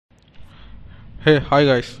Hey, hi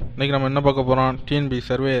guys. இன்னைக்கு நம்ம என்ன பார்க்க போறோம்? TNP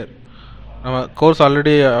surveyor. நம்ம கோர்ஸ்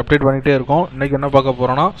ஆல்ரெடி அப்டேட் பண்ணிட்டே இருக்கோம். இன்னைக்கு என்ன பார்க்க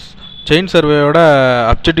போறோம்னா செயின் சர்வேயோட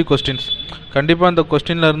அப்ஜெக்டிவ் கொஸ்டின்ஸ். கண்டிப்பா இந்த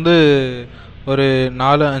கொஸ்டின்ல இருந்து ஒரு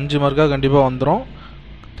 4-5 மார்க்கா கண்டிப்பா வந்துரும்.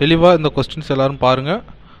 தெளிவா இந்த கொஸ்டின்ஸ் எல்லாரும் பாருங்க.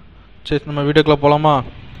 சரி, நம்ம வீடியோக்குள்ள போலாமா?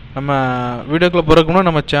 நம்ம வீடியோக்குள்ள போறதுக்கு முன்னாடி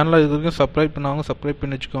நம்ம சேனலை இதுவரைக்கும் சப்ஸ்கிரைப் பண்ணாங்க சப்ஸ்கிரைப்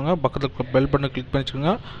பண்ணி வச்சுக்கோங்க. பக்கத்துல பெல் பட்டனை கிளிக் பண்ணி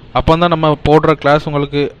வச்சுக்கோங்க. அப்பதான் நம்ம போடுற கிளாஸ்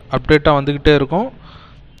உங்களுக்கு அப்டேட்டா வந்துகிட்டே இருக்கும்.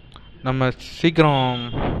 நம்ம சீக்கிரம்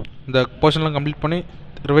இந்த போர்ஷன்லாம் கம்ப்ளீட் பண்ணி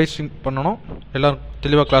ரிவைசிங் பண்ணணும். எல்லோரும்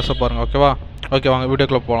தெளிவாக கிளாஸை பாருங்கள். ஓகேவா? ஓகே, வாங்க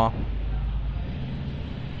வீடியோக்குள்ளே போகலாம்.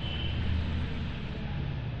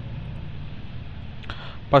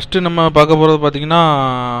 ஃபஸ்ட்டு நம்ம பார்க்க போகிறது பார்த்திங்கன்னா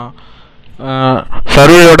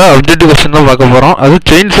சர்வேயோட அப்ஜெக்டிவ் கொஸ்டின் தான் பார்க்க போகிறோம். அது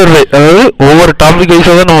செயின் சர்வே, அதாவது ஒவ்வொரு டாபிக்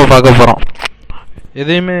வைஸாக தான் நம்ம பார்க்க போகிறோம்.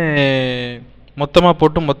 எதையுமே மொத்தமாக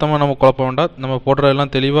போட்டு மொத்தமாக நம்ம குழப்ப வேண்டாம். நம்ம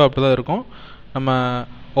போடுறதெல்லாம் தெளிவாக அப்படி தான் இருக்கும். நம்ம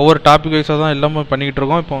ஒவ்வொரு டாபிக் வைஸாக தான் எல்லாமே பண்ணிக்கிட்டு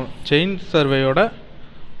இருக்கோம். இப்போ செயின் சர்வேயோட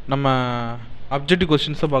நம்ம அப்ஜெக்டிவ்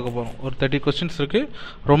கொஸ்டின்ஸை பார்க்க போகிறோம். ஒரு 30 கொஸ்டின்ஸ் இருக்குது.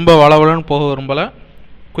 ரொம்ப வளவலன்னு போக விரும்பலை,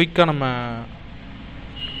 குயிக்காக நம்ம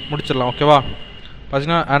முடிச்சிடலாம். ஓகேவா?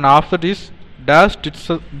 பார்த்தீங்கன்னா and after his dash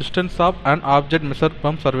distance of and object measure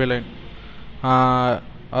from survey line.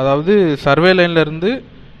 அதாவது சர்வே லைன்லேருந்து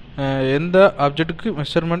எந்த ஆப்ஜெக்ட்டுக்கு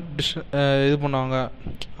மெஷர்மெண்ட் இது பண்ணுவாங்க,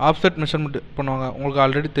 ஆஃப்செட் மெஷர்மெண்ட் பண்ணுவாங்க. உங்களுக்கு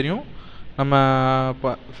ஆல்ரெடி தெரியும், நம்ம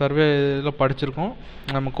சர்வே இதில் படிச்சிருக்கோம்,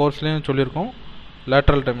 நம்ம கோர்ஸ்லேயும் சொல்லியிருக்கோம்.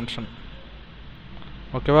 Lateral dimension.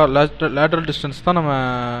 ஓகேவா? லேட்ரல் டிஸ்டன்ஸ் தான் நம்ம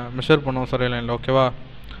மெஷர் பண்ணுவோம் சர்வே லைனில். ஓகேவா?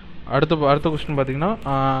 அடுத்த கொஸ்டின் பார்த்தீங்கன்னா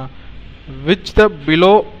which the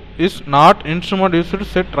below is not instrument used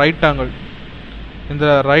set right angle. இந்த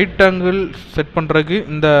ரைட் ஆங்கிள் செட் பண்ணுறதுக்கு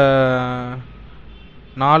இந்த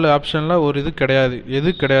 4 ஆப்ஷனில் ஒரு இது கிடையாது. எது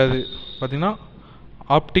கிடையாது பார்த்தீங்கன்னா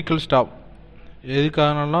ஆப்டிக்கல் ஸ்டாப்.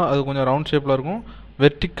 எதுக்காகனாலும் அது கொஞ்சம் ரவுண்ட் ஷேப்பில் இருக்கும்.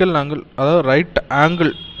 வெர்டிக்கல் ஆங்கிள், அதாவது ரைட்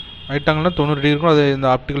ஆங்கிள்னா 90 டிகிரி இருக்கும். அது இந்த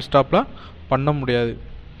ஆப்டிக்கல் ஸ்டாப்பில் பண்ண முடியாது.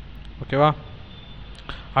 ஓகேவா?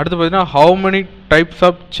 அடுத்து பார்த்தீங்கன்னா how many types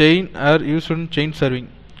of chain R use in chain serving.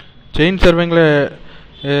 Chain சர்விங்கில்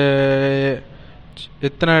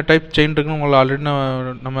எத்தனை டைப் செயின் இருக்குன்னு உங்களை ஆல்ரெடி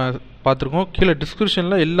நம்ம பார்த்துருக்கோம். கீழே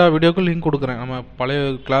டிஸ்கிரிப்ஷனில் எல்லா வீடியோக்கும் லிங்க் கொடுக்குறேன். நம்ம பழைய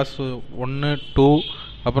கிளாஸ் 1, 2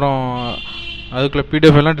 அப்புறம் அதுக்குள்ளே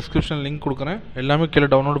பிடிஎஃப் எல்லாம் டிஸ்கிரிப்ஷன் லிங்க் கொடுக்குறேன். எல்லாமே கீழே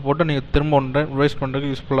டவுன்லோட் போட்டு நீங்கள் திரும்ப ரிவைஸ்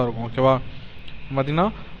பண்ணுறதுக்கு யூஸ்ஃபுல்லாக இருக்கும். ஓகேவா? பார்த்தீங்கன்னா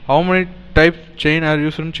how many type chain R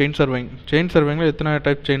use in chain serving. Chain சர்விங்கில் எத்தனை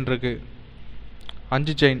டைப் செயின் இருக்குது?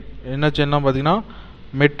 5 செயின். என்ன செயின்லாம் பார்த்தீங்கன்னா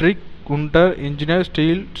மெட்ரிக், குண்டர், இன்ஜினியர்,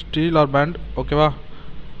 ஸ்டீல் ஆர் பேண்ட். ஓகேவா?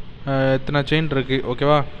 எத்தனை செயின் இருக்குது?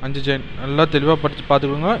 ஓகேவா? 5 செயின். நல்லா தெளிவாக படித்து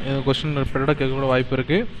பார்த்துக்கோங்க. இந்த கொஸ்டின் ரிப்பீட்டடாக கேட்கக்கூட வாய்ப்பு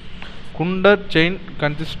இருக்குது. குண்டர் செயின்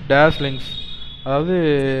கன்சிஸ்ட் டேஷ் லிங்க்ஸ். அதாவது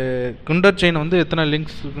குண்டர் செயின் வந்து எத்தனை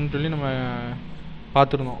லிங்க்ஸ் இருக்குன்னு சொல்லி நம்ம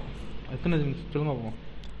பார்த்துருந்தோம். எத்தனை லிங்க்ஸ் சொல்லுங்க பார்ப்போம்.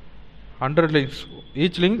 100 லிங்க்ஸ்.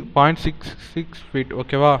 Each link 0.66 feet.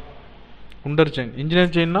 ஓகேவா? குண்டர் chain.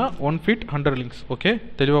 Engineer செயின்னா 1 feet 100 links. Okay,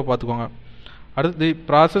 தெளிவாக பார்த்துக்கோங்க. அடுத்து the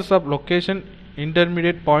process of location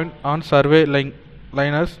intermediate point on survey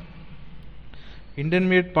liners.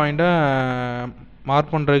 Intermediate பாயிண்ட்டை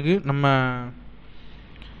மார்க் பண்ணுறதுக்கு நம்ம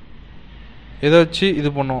எதை வச்சு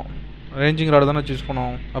இது பண்ணுவோம்? ரேஞ்சிங் ராடு தானே சூஸ்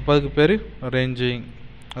பண்ணுவோம். அப்போ அதுக்கு பேர் ரேஞ்சிங்.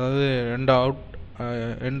 அதாவது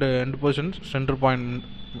ரெண்டு பொசிஷன்ஸ் சென்டர் பாயிண்ட்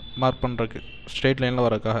மார்க் பண்ணுறதுக்கு ஸ்ட்ரெயிட் லைனில்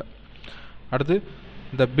வரக்காக. அடுத்து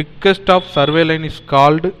the biggest of survey line is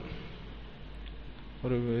called.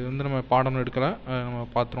 ஒரு இது வந்து நம்ம பாடம் எடுக்கல, நம்ம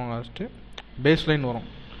பார்த்துருவோம். லாஸ்ட்டு பேஸ் லைன் வரும்.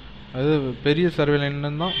 அது பெரிய சர்வே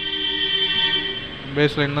லைன் தான்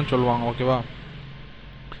பேஸ் லைன் தான் சொல்லுவாங்க. ஓகேவா?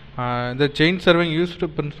 இந்த chain serving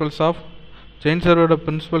used principles of chain சர்வேயோட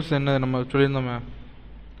principles என்ன நம்ம சொல்லியிருந்தோமே?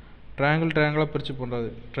 ட்ரையாங்கிளாக பிரித்து பண்ணுறது,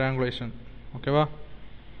 ட்ரையாங்குலேஷன். ஓகேவா?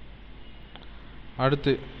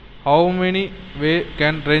 அடுத்து how many way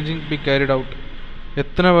can ranging be carried out.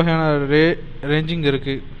 எத்தனை வகையான ரேஞ்சிங்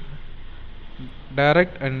இருக்குது?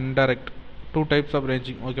 Direct and indirect. 2 types of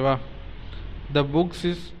ranging. ஓகேவா? The books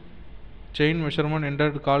is chain measurement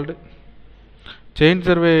indirect called. Chain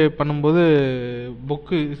survey பண்ணும்போது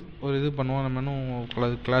புக்கு ஒரு இது பண்ணுவோம். நம்ம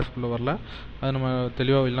இன்னும் கிளாஸ்க்குள்ளே வரல, அது நம்ம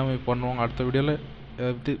தெளிவாக இல்லாமல் பண்ணுவோம். அடுத்த வீடியோவில்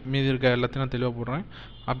மீதி இருக்க எல்லாத்தையும் நான் தெளிவாக போடுறேன்.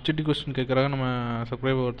 அப்ஜெக்டிவ் கொஸ்டின் கேட்குறாங்க. நம்ம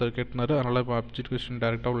சப்ஸ்கிரைபர் ஒருத்தர் கேட்டினார், அதனால் இப்போ அப்ஜெக்டிவ் கொஸ்டின்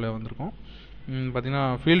டேரெக்டாக உள்ளே வந்திருக்கோம். பார்த்திங்கன்னா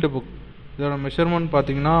ஃபீல்டு புக். இதோட மெஷர்மெண்ட்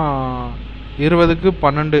பார்த்திங்கன்னா 20க்கு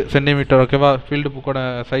 12 சென்டிமீட்டர். ஓகேவா? ஃபீல்டு புக்கோட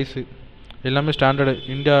சைஸு எல்லாமே ஸ்டாண்டர்டு.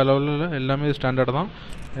 இந்தியா லெவலில் எல்லாமே ஸ்டாண்டர்டு தான்.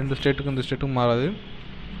 எந்த ஸ்டேட்டுக்கும் இந்த ஸ்டேட்டுக்கும் மாறாது.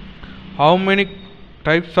 How many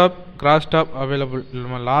types of cross top available.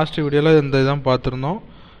 நம்ம லாஸ்ட் வீடியோவில் இந்த இதான் பார்த்துருந்தோம்.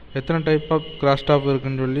 எத்தனை டைப் ஆஃப் கிராஸ் டாப்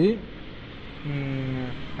இருக்குன்னு சொல்லி.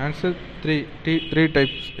 Answer 3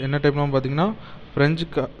 types. என்ன டைப்லாம் பார்த்தீங்கன்னா French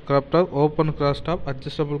cross top, open cross top,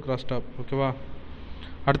 adjustable cross top. ஓகேவா?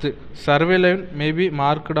 அடுத்து survey line maybe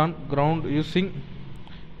marked on ground using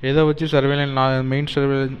எதை வச்சு survey line main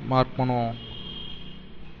survey line mark பண்ணுவோம்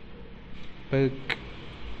பெக்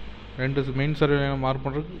ரெண்டு மெயின் சர்வே லைன் மார்க்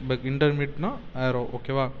பண்ணுறதுக்கு பெக் இன்டர்மீடியட்னா ஏரோ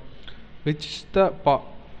ஓகேவா which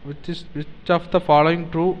of the following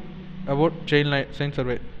true about chain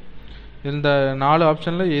survey இந்த 4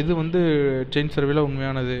 ஆப்ஷனில் எது வந்து செயின் சர்வேல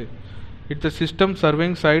உண்மையானது it's a system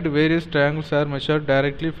surveying side various triangles are measured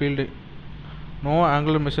directly field no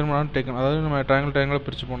angular measurement are taken அதாவது நம்ம ட்ரையாங்கிள்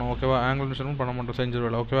பிரித்து போனோம் ஓகேவா ஆங்கிள் மெஷர்மெண்ட் பண்ண மாட்டோம் செயின்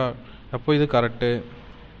சர்வேல ஓகேவா அப்போ இது correct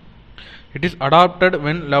it is adapted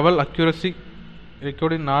when level accuracy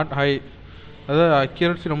recording not high அதாவது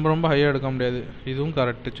அக்யூரசி ரொம்ப ஹையாக எடுக்க முடியாது இதுவும்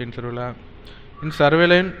correct chain சர்வேல in survey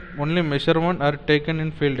line only measurement are taken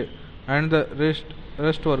in field and the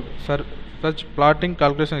rest work such blotting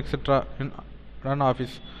calculation etcetera in run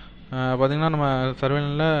office பார்த்திங்கன்னா நம்ம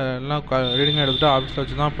சர்வேல எல்லாம் ரீடிங்காக எடுத்துகிட்டு ஆஃபீஸில்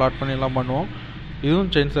வச்சு தான் பிளாட் பண்ணி எல்லாம் பண்ணுவோம் இதுவும்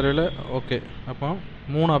செயின் சர்வேல ஓகே அப்போ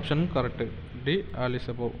 3 ஆப்ஷனும் correct D all is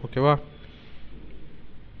above ஓகேவா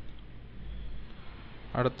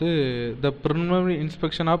அடுத்து த preliminary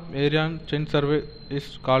inspection of area chain survey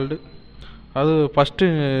is called அது ஃபஸ்ட்டு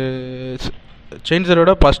செயின்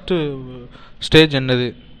சர்வேயோட ஃபஸ்ட்டு ஸ்டேஜ் என்னது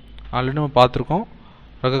ஆல்ரெடி நம்ம பார்த்துருக்கோம்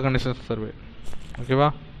ரெகக்னைசேஷன் சர்வே ஓகேவா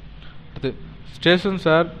அடுத்து ஸ்டேஷன்ஸ்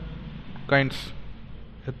ஆர் கைண்ட்ஸ்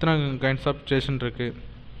எத்தனை கைண்ட்ஸ் ஆஃப் ஸ்டேஷன் இருக்குது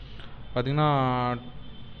பார்த்திங்கன்னா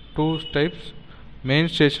 2 types main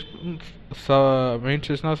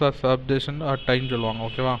ஸ்டேஷனாக substation R time சொல்லுவாங்க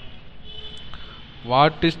ஓகேவா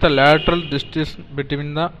what is the lateral distance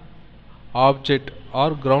between the object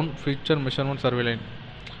R ground feature measurement survey line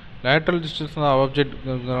lateral distance object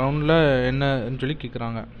கிரவுண்டில் என்னன்னு சொல்லி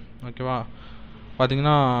கேட்குறாங்க ஓகேவா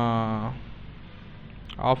பார்த்திங்கன்னா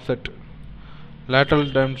offset lateral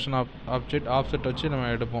dimension object offset வச்சு நம்ம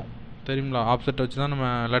எடுப்போம் தெரியுங்களா ஆஃப்செட் வச்சு தான் நம்ம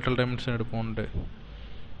லேட்ரல் டைமென்ஷன் எடுப்போம்ட்டு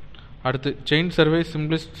அடுத்து செயின் சர்வே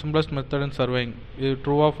சிம்பிளஸ்ட் மெத்தட் இன் சர்வேயிங் இது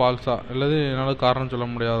ட்ரூவா ஃபால்ஸா அல்லது என்னால் காரணம் சொல்ல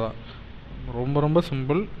முடியாதா ரொம்ப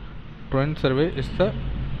simple train survey is the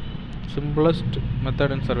simplest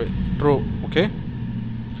method in survey true okay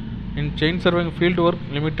in chain surveying field work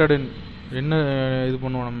limited இன் என்ன இது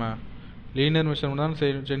பண்ணுவோம் நம்ம லீனியர் மெஷர்மெண்ட் தான்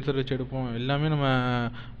செயின் சர்வே வச்சு எடுப்போம் எல்லாமே நம்ம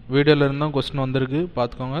வீடியோவில் இருந்தால் கொஸ்டின் வந்திருக்கு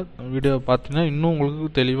பார்த்துக்கோங்க வீடியோ பார்த்தீங்கன்னா இன்னும் உங்களுக்கு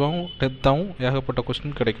தெளிவாகவும் டெப்த்தாகவும் ஏகப்பட்ட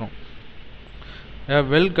கொஸ்டின் கிடைக்கும்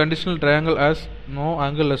well conditional triangle as no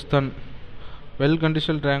angle less than well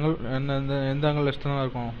conditional triangle எந்த ஆங்கிள் லெஸ் தான்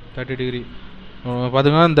இருக்கும் 30 டிகிரி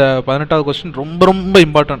பார்த்திங்கன்னா இந்த 18வது கொஸ்டின் ரொம்ப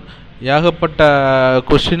இம்பார்ட்டன்ட் ஏகப்பட்ட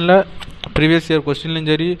கொஸ்டினில் ப்ரீவியஸ் இயர்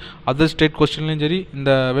கொஸ்டின்லையும் சரி அதர் ஸ்டேட் கொஸ்டின்லையும் சரி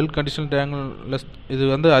இந்த வெல் கண்டிஷனல் ட்ரையாங்கிள் லெஸ் இது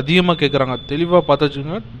வந்து அதிகமாக கேட்குறாங்க தெளிவாக பார்த்து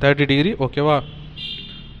வச்சுக்கோங்க 30 டிகிரி ஓகேவா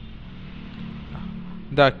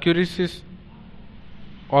the accuracy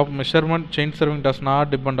of measurement chain surveying does not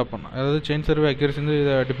depend upon அதாவது செயின் சர்வே அக்யூரசி வந்து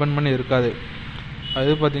இதை டிபெண்ட் பண்ணி இருக்காது அது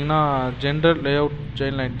பார்த்திங்கன்னா ஜென்ரல் லேஅவுட்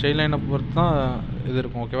செயின் லைனை பொறுத்து தான் இது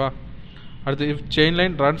இருக்கும் ஓகேவா அடுத்து இஃப் செயின்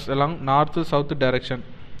லைன் ரன்ஸ் எல்லாம் நார்த்து சவுத் டைரெக்ஷன்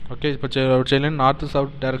ஓகே இப்போ செயின் லைன் நார்த்து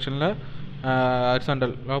சவுத் டைரெக்ஷனில்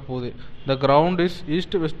ஹரிசாண்டலாக போகுது the ground is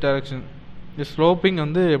east west direction இது ஸ்லோப்பிங்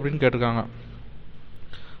வந்து எப்படின்னு கேட்டிருக்காங்க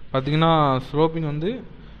பார்த்திங்கன்னா ஸ்லோப்பிங் வந்து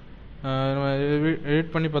நம்ம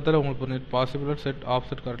எடிட் பண்ணி பார்த்தாலே உங்களுக்கு புரியும் possible set of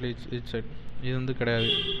set correctly it side இது வந்து கிடையாது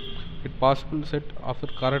it possible set of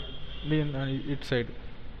set correctly it side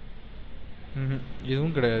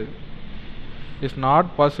இதுவும் கிடையாது it's not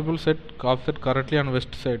possible set of set correctly on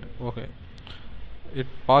west side okay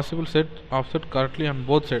it possible set of set correctly on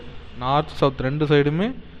both side north south ரெண்டு சைடுமே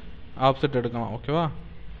offset எடுக்கலாம் ஓகேவா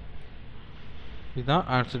இதுதான்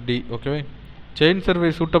answer D ஓகேவா chain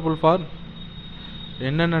survey suitable for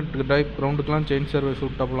என்னென்ன type கிரவுண்டுக்கெலாம் chain survey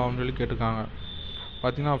suitable ஆகும்னு சொல்லி கேட்டிருக்காங்க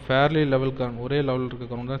பார்த்தீங்கன்னா ஃபேர்லி லெவல் கிரவுண்ட் ஒரே லெவலில் இருக்க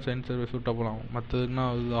கிரவுண்ட் தான் செயின் சர்வே சூட்டபிள் ஆகும் மற்றதுக்குன்னா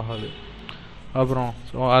இது ஆகாது அப்புறம்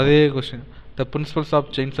அதே question the principles of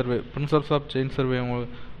chain survey உங்களுக்கு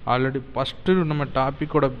ஆல்ரெடி ஃபஸ்ட்டு நம்ம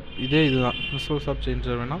டாப்பிக்கோட இதுதான் பிரின்சிபல்ஸ் ஆஃப் செயின்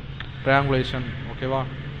சர்வேனா ட்ரையாங்குலேஷன் ஓகேவா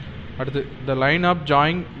அடுத்து the line of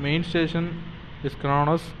join main station is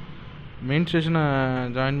கிரானஸ் main ஸ்டேஷனை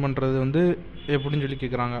ஜாயின் பண்ணுறது வந்து எப்படின்னு சொல்லி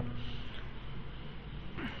கேட்குறாங்க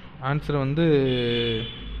ஆன்சர் வந்து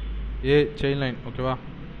ஏ செயின் லைன் ஓகேவா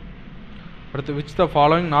அடுத்து which the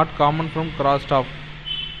following not common from cross stop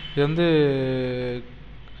இது வந்து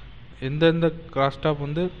எந்தெந்த கிராஸ் ஸ்டாப்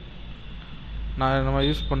வந்து நம்ம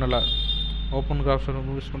யூஸ் பண்ணலை ஓப்பன் கிராஸ்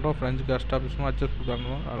ஸ்டாப் யூஸ் பண்ணுறோம் ஃப்ரெஞ்சு கிராஸ் ஸ்டாப் யூஸ் பண்ணோம் அட்ஜஸ்ட்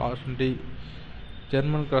பண்ணுறோம் last D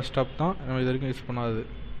German cross stop தான் நம்ம இது வரைக்கும் யூஸ் பண்ணாது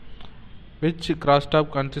which cross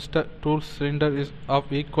stop கன்சிஸ்டர் tool cylinder is of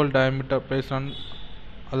equal diameter place on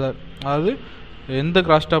other அதாவது எந்த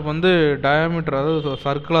கிராஸ் ஸ்டாப் வந்து டயாமீட்டர் அதாவது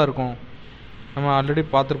சர்க்கிளாக இருக்கும் நம்ம ஆல்ரெடி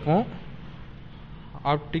பார்த்துருப்போம்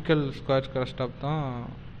ஆப்டிக்கல் ஸ்கொயர் கிராஸ் டாப் தான்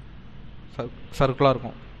சர்க்கிளாக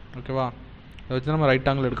இருக்கும். ஓகேவா, அதை வச்சு நம்ம ரைட்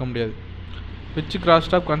ஆங்கிள் எடுக்க முடியாது. Which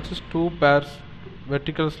cross top consist 2 pairs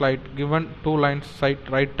vertical slide given 2 lines side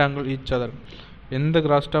right angle each other. எந்த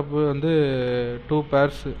கிராஸ் டாப்பு வந்து 2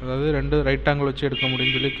 pairs அதாவது 2 ரைட் ஆங்கிள் வச்சு எடுக்க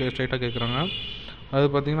முடியும்னு சொல்லி ஸ்ட்ரைட்டாக கேட்குறாங்க. அது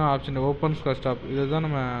பார்த்திங்கன்னா ஆப்ஷன் ஓப்பன் கிராஸ் டாப், இதை தான்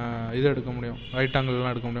நம்ம இதை எடுக்க முடியும், ரைட்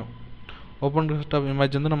ஆங்கிள்லாம் எடுக்க முடியும். ஓப்பன் கிராஸ் டாப்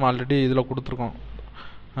இமேஜ் வந்து நம்ம ஆல்ரெடி இதில் கொடுத்துருக்கோம்,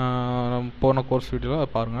 போன கோர்ஸ் வீடியோவில் அதை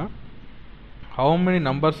பாருங்கள். How many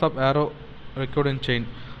numbers of aero record in chain.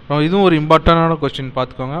 இதுவும் ஒரு இம்பார்ட்டண்டான கொஸ்டின்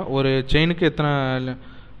பார்த்துக்கோங்க. ஒரு செயினுக்கு எத்தனை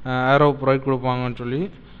ஏரோ ப்ரொவைட் கொடுப்பாங்கன்னு சொல்லி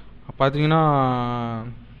பார்த்தீங்கன்னா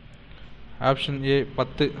ஆப்ஷன் ஏ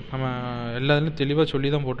 10. நம்ம எல்லாத்துலேயும் தெளிவாக சொல்லி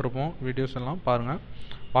தான் போட்டிருப்போம், வீடியோஸ் எல்லாம் பாருங்கள்.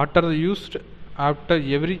 What are the used after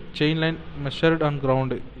every chain line measured on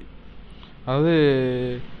ground. அதாவது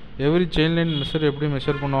எவ்ரி செயின் லைன் மெஷர் எப்படி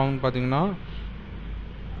மெஷர் பண்ணுவாங்கன்னு பார்த்தீங்கன்னா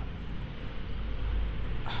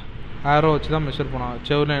ஏரோ வச்சு தான் மெஷர் பண்ணுவாங்க.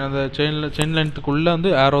 செயின் லைன் அந்த செயின் லைனுக்குள்ளே வந்து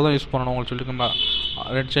ஏரோ தான் யூஸ் பண்ணணும். உங்களுக்கு சொல்லியிருக்கோம்ல,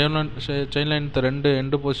 செயின் லைன் 2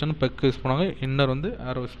 எண்டு பொசிஷன் பெக் யூஸ் பண்ணுவாங்க, இன்னர் வந்து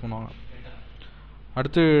ஏரோ யூஸ் பண்ணுவாங்க.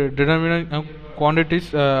 அடுத்து determining quantities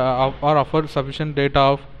R affair sufficient data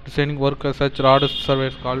off designing work such rod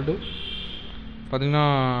services called பார்த்திங்கன்னா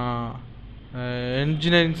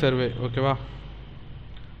என்ஜினியரிங் சர்வே. ஓகேவா,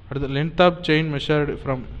 அடுத்து length of chain measured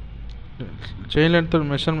from chain length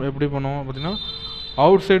measure எப்படி பண்ணுவோம் பார்த்திங்கன்னா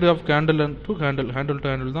out side of candle to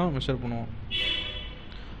handle தான் measure பண்ணுவோம்.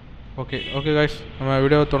 ஓகே கைஸ், நம்ம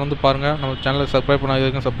வீடியோவை தொடர்ந்து பாருங்கள். நம்ம சேனலை சப்ஸ்கிரைப்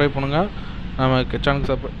பண்ணாதவங்க சப்ஸ்கிரைப் பண்ணுங்கள், நம்ம சேனலுக்கு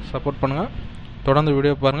சப்போர்ட் பண்ணுங்கள். தொடர்ந்து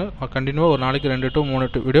வீடியோ பாருங்கள். கண்டினியூவாக ஒரு நாளைக்கு 2 to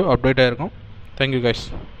 3 வீடியோ அப்டேட் ஆகிருக்கும். Thank you guys.